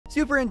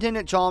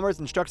Superintendent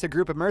Chalmers instructs a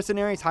group of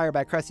mercenaries hired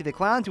by Krusty the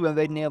Clown to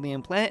invade an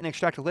alien planet and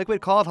extract a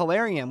liquid called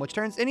Hilarium, which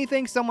turns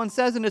anything someone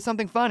says into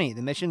something funny.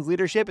 The mission's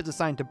leadership is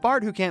assigned to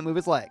Bart, who can't move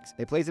his legs.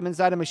 They place him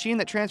inside a machine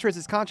that transfers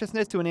his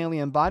consciousness to an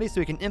alien body so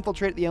he can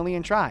infiltrate the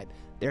alien tribe.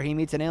 There he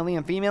meets an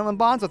alien female and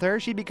bonds with her.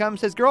 She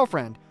becomes his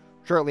girlfriend.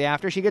 Shortly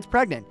after, she gets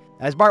pregnant.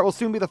 As Bart will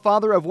soon be the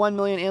father of 1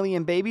 million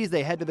alien babies,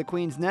 they head to the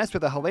Queen's nest where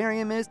the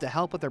Hilarium is to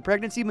help with their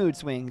pregnancy mood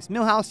swings.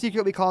 Milhouse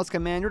secretly calls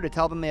Commander to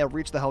tell them they have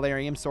reached the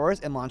Hilarium source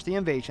and launch the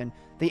invasion.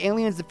 The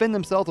aliens defend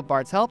themselves with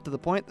Bart's help to the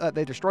point that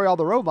they destroy all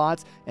the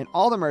robots, and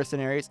all the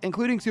mercenaries,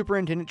 including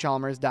Superintendent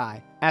Chalmers,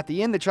 die. At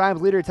the end, the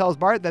tribe's leader tells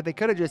Bart that they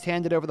could have just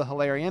handed over the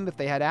Hilarium if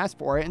they had asked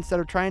for it instead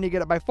of trying to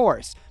get it by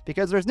force,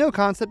 because there's no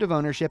concept of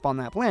ownership on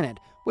that planet,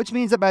 which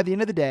means that by the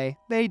end of the day,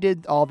 they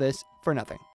did all this for nothing.